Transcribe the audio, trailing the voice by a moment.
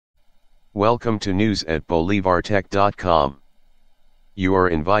Welcome to news at bolivartech.com. You are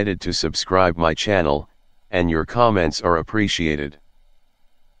invited to subscribe my channel, and your comments are appreciated.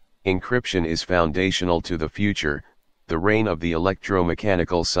 Encryption is foundational to the future, the reign of the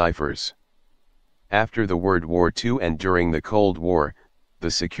electromechanical ciphers. After the World War II and during the Cold War,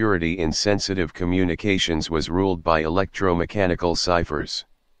 the security in sensitive communications was ruled by electromechanical ciphers.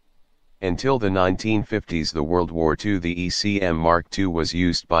 Until the 1950s, the World War II, the ECM Mark II was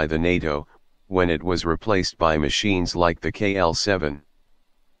used by the NATO, when it was replaced by machines like the KL7.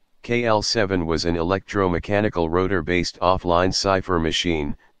 KL7 was an electromechanical rotor-based offline cipher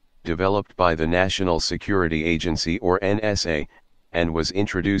machine, developed by the National Security Agency or NSA, and was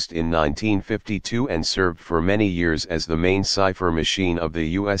introduced in 1952 and served for many years as the main cipher machine of the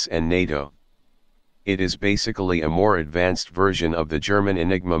US and NATO. It is basically a more advanced version of the German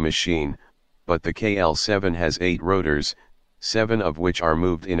Enigma machine, but the KL7 has 8 rotors, 7 of which are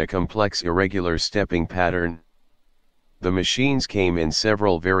moved in a complex irregular stepping pattern. The machines came in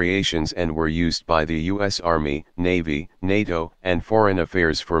several variations and were used by the US Army, Navy, NATO, and Foreign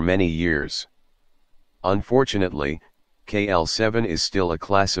Affairs for many years. Unfortunately, KL7 is still a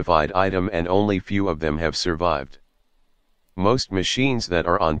classified item and only few of them have survived. Most machines that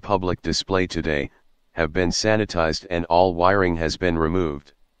are on public display today have been sanitized and all wiring has been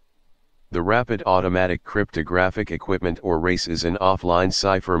removed. The Rapid Automatic Cryptographic Equipment or RACE is an offline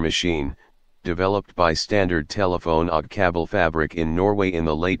cipher machine, developed by Standard Telephone og Kabelfabrik in Norway in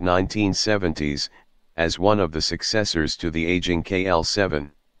the late 1970s, as one of the successors to the aging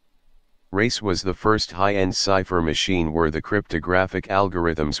KL7. RACE was the first high-end cipher machine where the cryptographic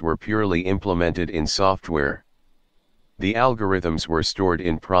algorithms were purely implemented in software. The algorithms were stored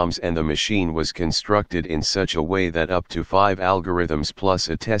in proms and the machine was constructed in such a way that up to 5 algorithms plus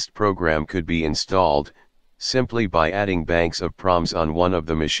a test program could be installed, simply by adding banks of proms on one of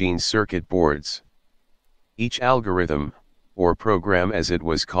the machine's circuit boards. Each algorithm, or program as it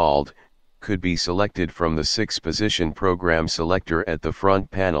was called, could be selected from the 6-position program selector at the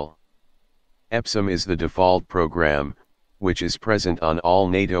front panel. Epsom is the default program, which is present on all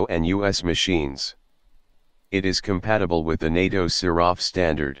NATO and US machines. It is compatible with the NATO Serif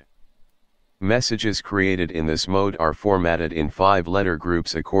standard. Messages created in this mode are formatted in 5-letter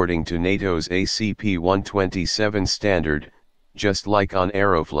groups according to NATO's ACP-127 standard, just like on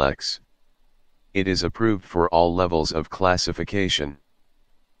Aeroflex. It is approved for all levels of classification.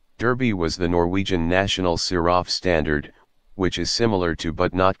 Derby was the Norwegian national Serif standard, which is similar to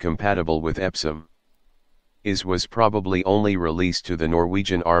but not compatible with Epsom. IS was probably only released to the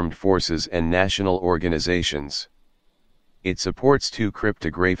Norwegian Armed Forces and national organizations. It supports 2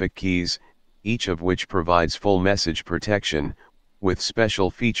 cryptographic keys, each of which provides full message protection, with special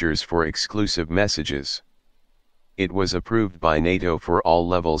features for exclusive messages. It was approved by NATO for all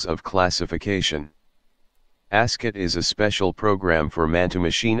levels of classification. ASKET is a special program for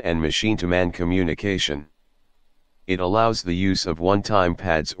man-to-machine and machine-to-man communication. It allows the use of one-time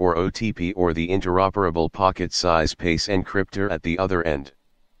pads or OTP or the interoperable pocket-size PACE encryptor at the other end.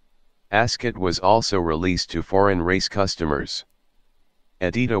 ASKET was also released to foreign RACE customers.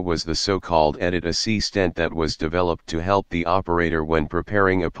 EDITA was the so-called edit assistant that was developed to help the operator when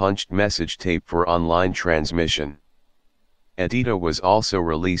preparing a punched message tape for online transmission. EDITA was also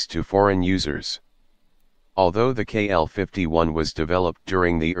released to foreign users. Although the KL51 was developed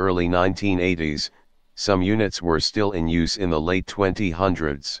during the early 1980s, some units were still in use in the late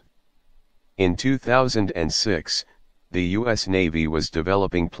 2000s. In 2006, the US Navy was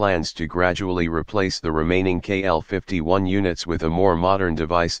developing plans to gradually replace the remaining KL51 units with a more modern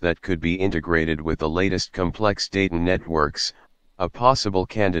device that could be integrated with the latest complex data networks. A possible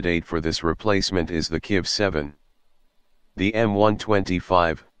candidate for this replacement is the KIV-7. The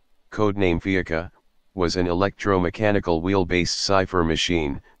M125, codename Fiaca, was an electromechanical wheel-based cipher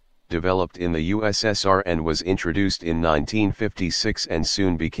machine, developed in the USSR and was introduced in 1956 and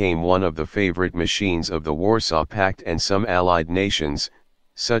soon became one of the favorite machines of the Warsaw Pact and some allied nations,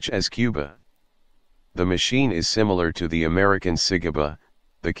 such as Cuba. The machine is similar to the American Sigaba,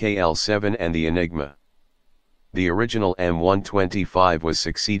 the KL7 and the Enigma. The original M125 was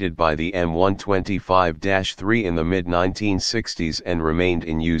succeeded by the M125-3 in the mid-1960s and remained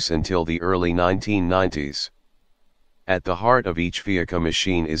in use until the early 1990s. At the heart of each Fiaca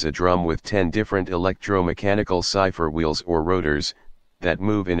machine is a drum with 10 different electromechanical cipher wheels or rotors, that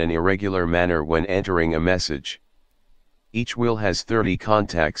move in an irregular manner when entering a message. Each wheel has 30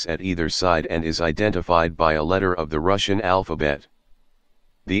 contacts at either side and is identified by a letter of the Russian alphabet.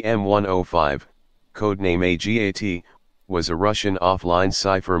 The M105, codename AGAT, was a Russian offline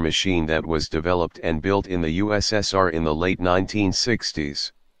cipher machine that was developed and built in the USSR in the late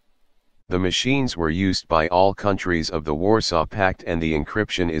 1960s. The machines were used by all countries of the Warsaw Pact, and the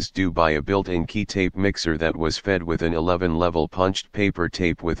encryption is due by a built-in key tape mixer that was fed with an 11-level punched paper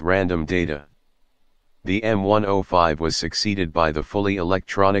tape with random data. The M105 was succeeded by the fully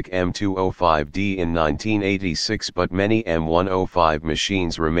electronic M205D in 1986, but many M105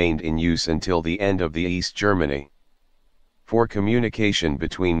 machines remained in use until the end of the East Germany. For communication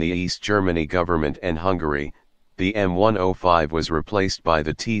between the East Germany government and Hungary, the M105 was replaced by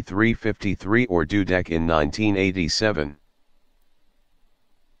the T353 or Dudek in 1987.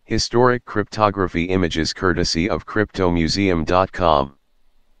 Historic cryptography images courtesy of cryptomuseum.com.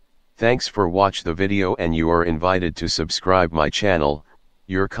 Thanks for watch the video, and you are invited to subscribe my channel.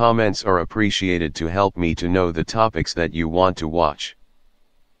 Your comments are appreciated to help me to know the topics that you want to watch.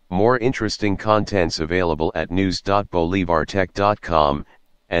 More interesting contents available at news.bolivartech.com,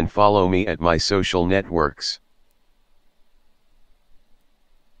 and follow me at my social networks.